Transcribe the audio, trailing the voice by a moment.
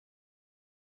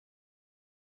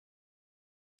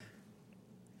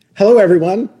Hello,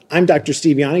 everyone. I'm Dr.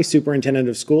 Steve Yanni, Superintendent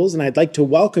of Schools, and I'd like to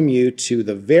welcome you to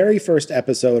the very first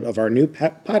episode of our new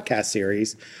podcast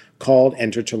series called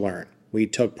Enter to Learn. We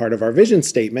took part of our vision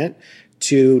statement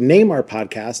to name our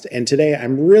podcast, and today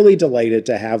I'm really delighted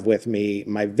to have with me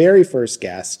my very first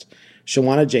guest,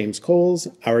 Shawana James Coles,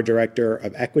 our Director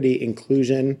of Equity,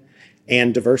 Inclusion,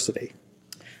 and Diversity.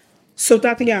 So,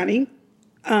 Dr. Yanni,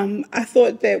 I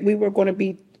thought that we were going to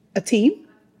be a team.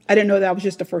 I didn't know that I was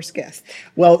just the first guest.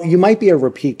 Well, you might be a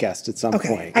repeat guest at some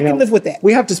point. I can live with that.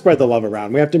 We have to spread the love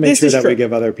around. We have to make sure that we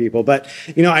give other people. But,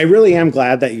 I really am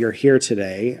glad that you're here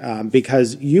today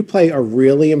because you play a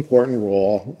really important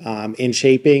role in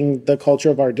shaping the culture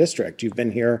of our district. You've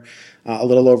been here a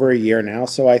little over a year now.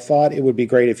 So I thought it would be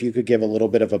great if you could give a little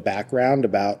bit of a background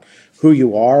about who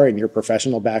you are and your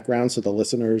professional background so the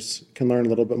listeners can learn a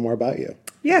little bit more about you.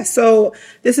 Yeah, so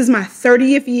this is my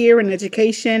 30th year in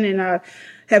education, and I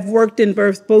have worked in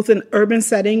both an urban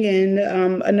setting and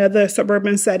another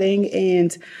suburban setting.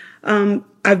 And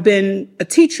I've been a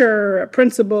teacher, a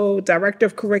principal, director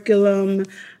of curriculum,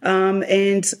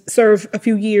 and served a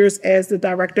few years as the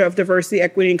director of diversity,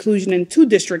 equity, inclusion in 2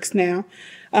 districts now.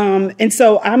 And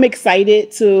so I'm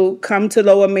excited to come to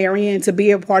Lower Merion to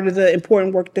be a part of the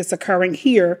important work that's occurring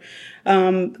here.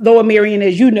 Lower Merion,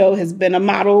 as you know, has been a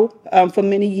model for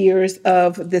many years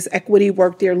of this equity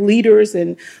work. They're leaders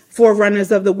and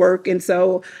forerunners of the work. And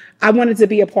so I wanted to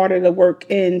be a part of the work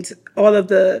and all of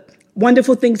the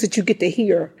wonderful things that you get to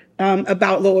hear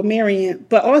about Lower Merion.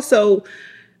 But also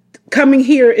coming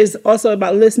here is also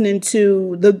about listening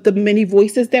to the many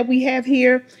voices that we have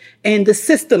here and the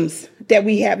systems that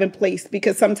we have in place,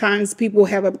 because sometimes people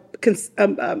have a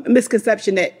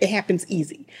misconception that it happens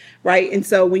easy, right? And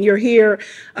so when you're here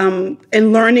and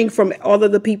learning from all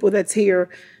of the people that's here,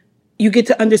 you get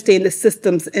to understand the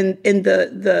systems and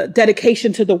the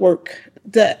dedication to the work,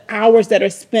 the hours that are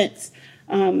spent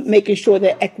making sure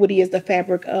that equity is the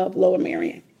fabric of Lower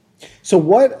Merion.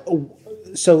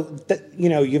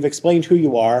 You've explained who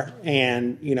you are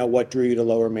and, what drew you to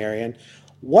Lower Merion.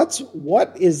 What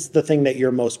is the thing that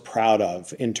you're most proud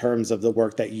of in terms of the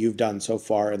work that you've done so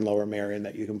far in Lower Merion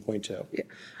that you can point to? Yeah.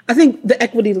 I think the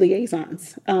equity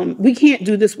liaisons. We can't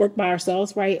do this work by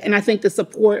ourselves, right? And I think the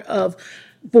support of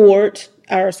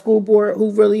our school board,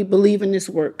 who really believe in this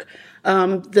work,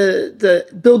 the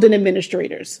building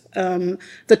administrators,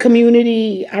 the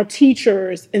community, our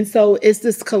teachers. And so it's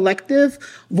this collective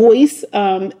voice,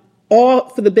 all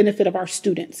for the benefit of our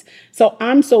students. So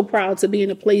I'm so proud to be in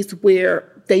a place where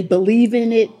they believe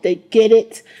in it, they get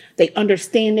it, they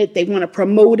understand it, they want to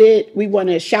promote it. We want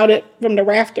to shout it from the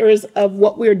rafters of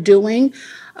what we're doing.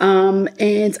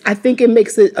 And I think it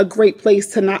makes it a great place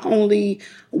to not only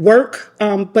work,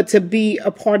 but to be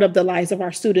a part of the lives of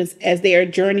our students as they are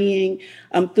journeying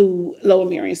through Lower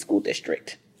Merion School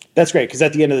District. That's great, because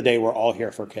at the end of the day, we're all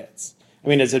here for kids. I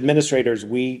mean, as administrators,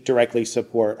 we directly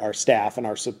support our staff, and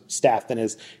our staff then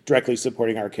is directly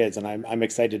supporting our kids. And I'm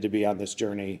excited to be on this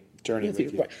journey with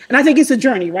you. And I think it's a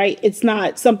journey, right? It's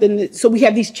not something so we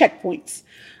have these checkpoints.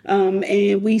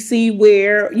 And we see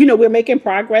where, we're making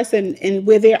progress and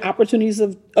where there are opportunities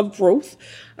of growth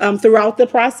throughout the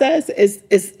process. Is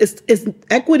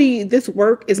equity, this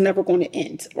work is never going to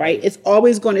end, right? It's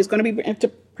going to be into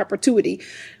perpetuity,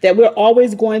 that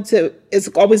it's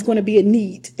always going to be a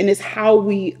need. And it's how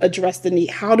we address the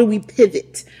need. How do we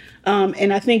pivot?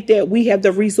 And I think that we have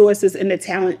the resources and the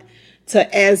talent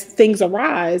to, as things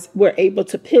arise, we're able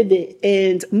to pivot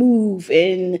and move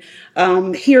and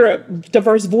hear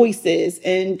diverse voices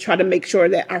and try to make sure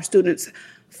that our students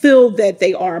feel that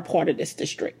they are a part of this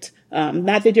district.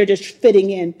 Not that they're just fitting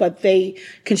in, but they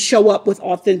can show up with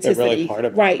authenticity. They're really part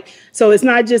of it. Right. So it's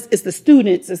not just, it's the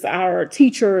students, it's our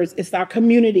teachers, it's our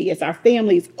community, it's our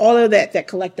families, all of that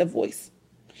collective voice.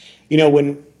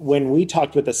 When we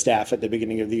talked with the staff at the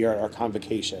beginning of the year at our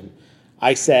convocation,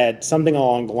 I said something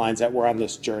along the lines that we're on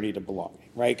this journey to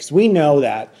belonging, right? Because we know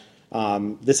that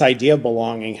this idea of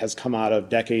belonging has come out of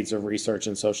decades of research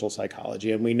in social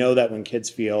psychology. And we know that when kids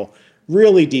feel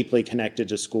really deeply connected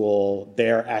to school,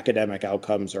 their academic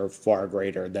outcomes are far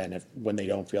greater than when they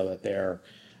don't feel that they're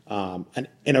an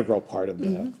integral part of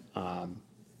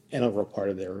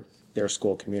their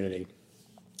school community.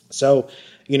 So,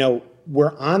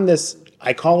 we're on this,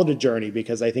 I call it a journey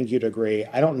because I think you'd agree.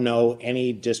 I don't know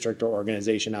any district or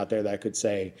organization out there that could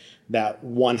say that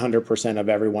 100% of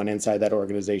everyone inside that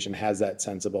organization has that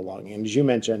sense of belonging. And as you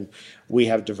mentioned, we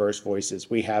have diverse voices.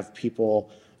 We have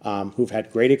people who've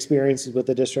had great experiences with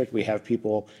the district. We have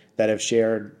people that have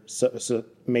shared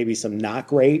maybe some not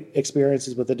great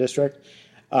experiences with the district.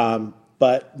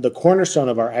 But the cornerstone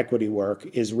of our equity work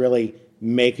is really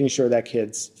making sure that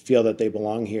kids feel that they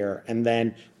belong here. And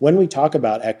then when we talk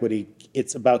about equity,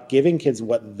 it's about giving kids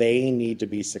what they need to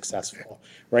be successful,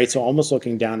 right? So almost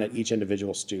looking down at each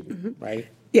individual student, right?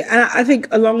 Yeah, and I think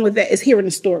along with that is hearing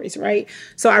the stories, right?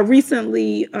 So I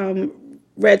recently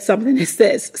read something that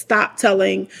says, stop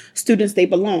telling students they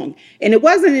belong. And it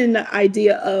wasn't in the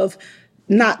idea of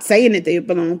not saying that they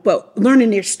belong, but learning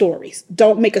their stories.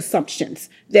 Don't make assumptions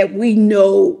that we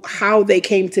know how they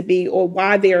came to be or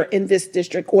why they're in this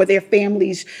district or their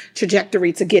family's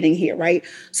trajectory to getting here, right?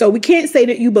 So we can't say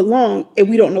that you belong if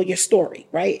we don't know your story,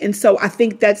 right? And so I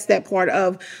think that's that part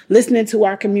of listening to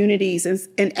our communities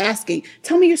and asking,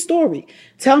 tell me your story.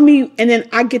 Tell me, and then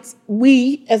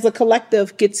we as a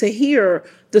collective get to hear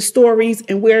the stories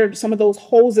and where some of those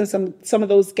holes and some of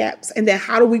those gaps, and then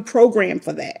how do we program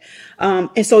for that?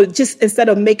 And so just instead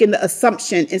of making the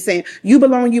assumption and saying, you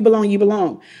belong, you belong, you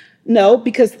belong. No,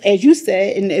 because as you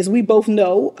said, and as we both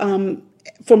know,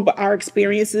 from our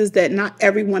experiences that not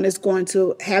everyone is going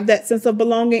to have that sense of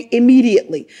belonging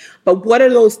immediately. But what are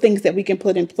those things that we can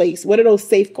put in place? What are those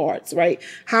safeguards, right?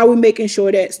 How are we making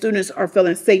sure that students are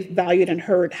feeling safe, valued, and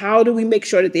heard? How do we make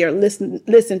sure that they are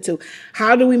listened to?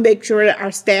 How do we make sure that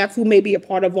our staff who may be a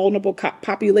part of vulnerable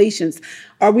populations,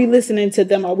 are we listening to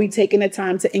them? Are we taking the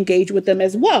time to engage with them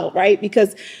as well, right?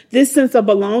 Because this sense of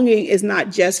belonging is not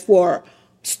just for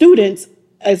students,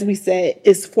 as we said,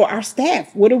 is for our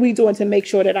staff. What are we doing to make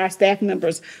sure that our staff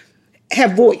members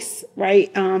have voice,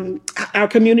 right? Our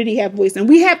community have voice, and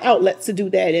we have outlets to do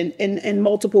that in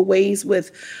multiple ways with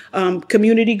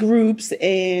community groups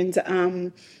and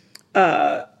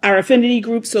our affinity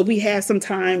groups. So we have some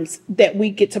times that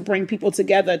we get to bring people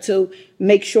together to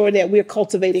make sure that we're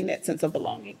cultivating that sense of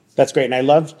belonging. That's great. And I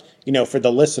loved, for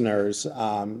the listeners,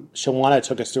 Shawana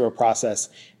took us through a process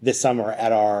this summer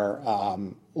at our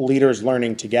Leaders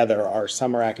Learning Together, our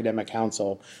summer academic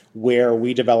council, where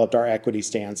we developed our equity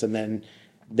stance. And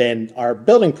then our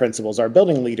building principals, our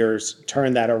building leaders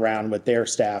turn that around with their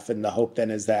staff. And the hope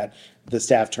then is that the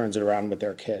staff turns it around with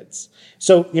their kids.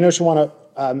 So,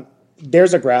 Shawana,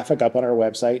 there's a graphic up on our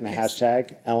website and a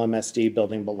hashtag LMSD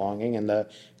Building Belonging. And the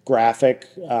graphic,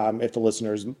 if the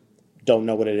listeners don't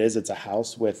know what it is, it's a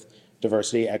house with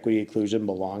diversity, equity, inclusion,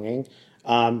 belonging.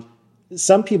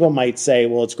 Some people might say,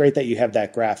 well, it's great that you have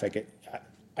that graphic.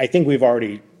 I think we've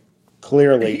already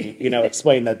clearly,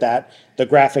 explained that the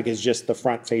graphic is just the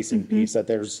front-facing piece, that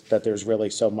there's really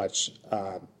so much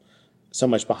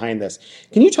behind this.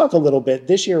 Can you talk a little bit?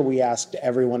 This year, we asked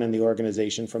everyone in the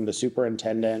organization, from the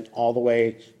superintendent all the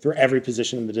way through every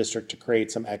position in the district, to create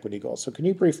some equity goals. So can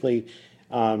you briefly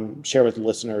share with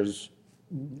listeners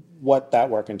what that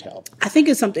work entailed? I think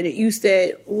it's something that you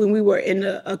said when we were in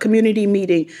a community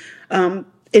meeting.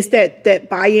 It's that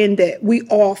buy-in that we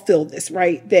all feel this,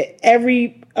 right? That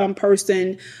every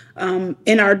person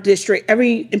in our district,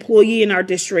 every employee in our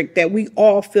district, that we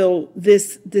all feel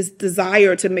this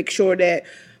desire to make sure that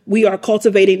we are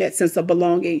cultivating that sense of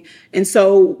belonging. And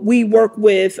so we work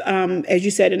with, as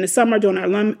you said, in the summer during our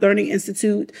Learning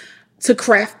Institute, to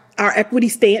craft our equity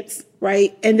stance,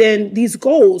 right? And then these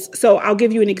goals. So I'll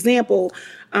give you an example,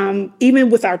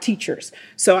 even with our teachers.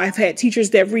 So I've had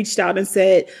teachers that have reached out and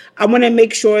said, I want to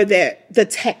make sure that the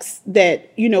text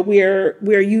that,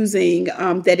 we're using,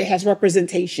 that it has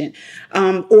representation,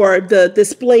 or the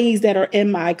displays that are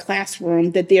in my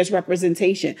classroom, that there's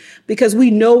representation, because we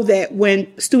know that when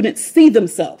students see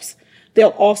themselves, they'll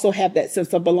also have that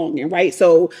sense of belonging, right?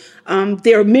 So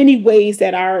there are many ways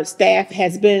that our staff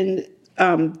has been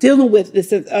dealing with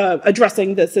this,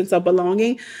 addressing the sense of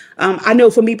belonging. I know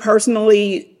for me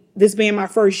personally, this being my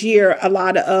first year, a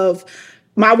lot of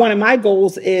one of my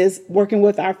goals is working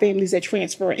with our families that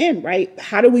transfer in, right?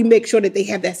 How do we make sure that they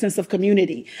have that sense of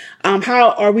community?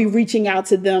 How are we reaching out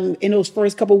to them in those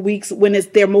first couple of weeks when it's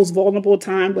their most vulnerable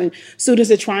time, when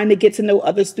students are trying to get to know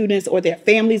other students or their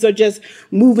families are just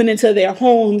moving into their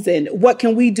homes? And what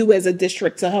can we do as a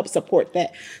district to help support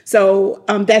that? So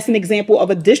that's an example of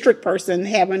a district person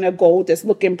having a goal that's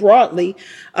looking broadly,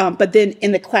 but then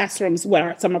in the classrooms,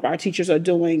 what some of our teachers are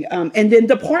doing. And then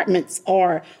departments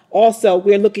are also,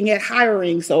 we're looking at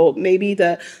hiring. So maybe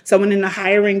someone in the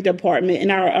hiring department, in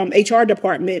our HR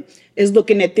department, is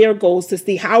looking at their goals to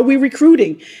see how are we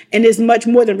recruiting. And it's much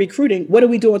more than recruiting. What are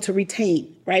we doing to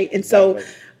retain, right? And so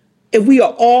if we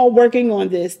are all working on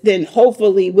this, then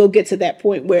hopefully we'll get to that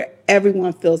point where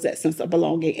everyone feels that sense of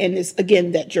belonging. And it's,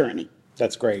 again, that journey.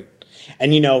 That's great.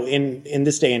 And, in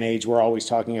this day and age, we're always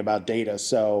talking about data.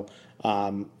 So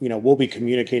we'll be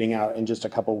communicating out in just a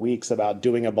couple of weeks about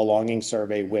doing a belonging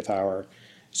survey with our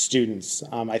students.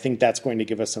 I think that's going to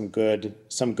give us some good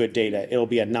data. It'll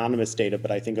be anonymous data,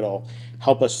 but I think it'll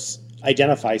help us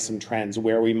identify some trends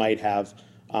where we might have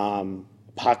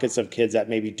pockets of kids that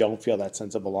maybe don't feel that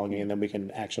sense of belonging, and then we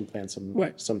can action plan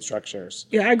some structures.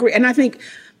 Yeah, I agree. And I think,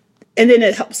 and then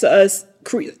it helps us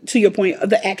create, to your point, of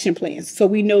the action plans. So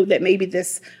we know that maybe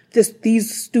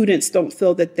these students don't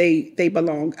feel that they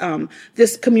belong,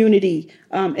 this community.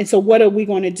 And so what are we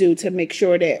going to do to make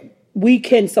sure that we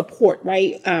can support,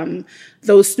 right,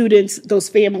 those students, those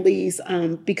families,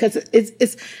 because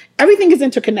it's everything is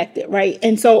interconnected, right?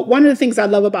 And so one of the things I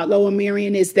love about Lower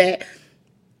Merion is that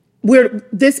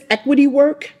this equity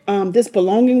work, this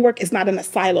belonging work is not in a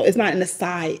silo. It's not in a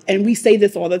side. And we say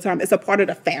this all the time. It's a part of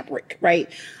the fabric,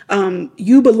 right?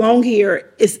 You belong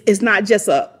here is not just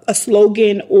a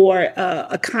slogan or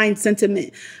a kind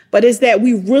sentiment, but it's that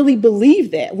we really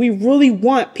believe that. We really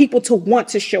want people to want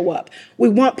to show up. We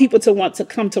want people to want to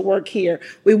come to work here.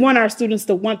 We want our students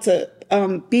to want to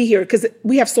be here because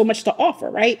we have so much to offer,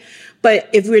 right? But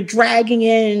if we're dragging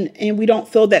in and we don't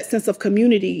feel that sense of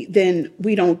community, then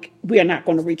we are not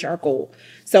going to reach our goal.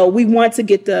 So we want to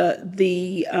get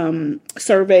the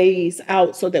surveys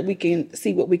out so that we can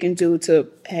see what we can do to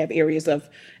have areas of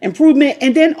improvement.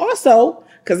 And then also,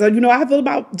 because I feel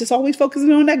about just always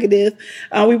focusing on negative,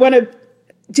 we want to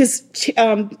just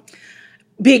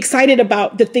be excited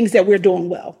about the things that we're doing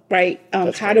well, right?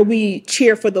 How do we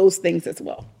cheer for those things as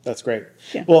well? That's great.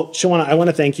 Yeah. Well, Shawana, I want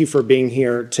to thank you for being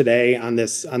here today on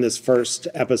this first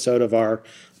episode of our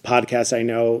podcast. I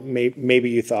know maybe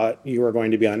you thought you were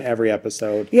going to be on every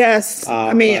episode. Yes.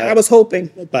 I was hoping.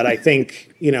 But I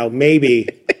think, maybe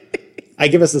I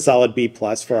give us a solid B+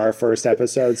 for our first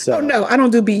episode. So. Oh, no, I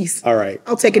don't do Bs. All right.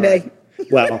 I'll take an A.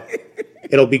 Well,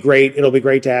 it'll be great. It'll be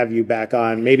great to have you back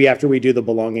on. Maybe after we do the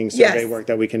belonging survey work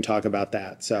that we can talk about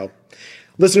that. So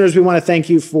listeners, we want to thank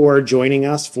you for joining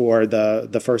us for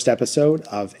the first episode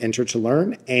of Enter to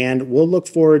Learn. And we'll look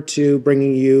forward to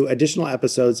bringing you additional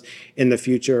episodes in the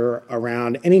future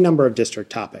around any number of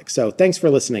district topics. So thanks for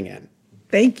listening in.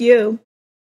 Thank you.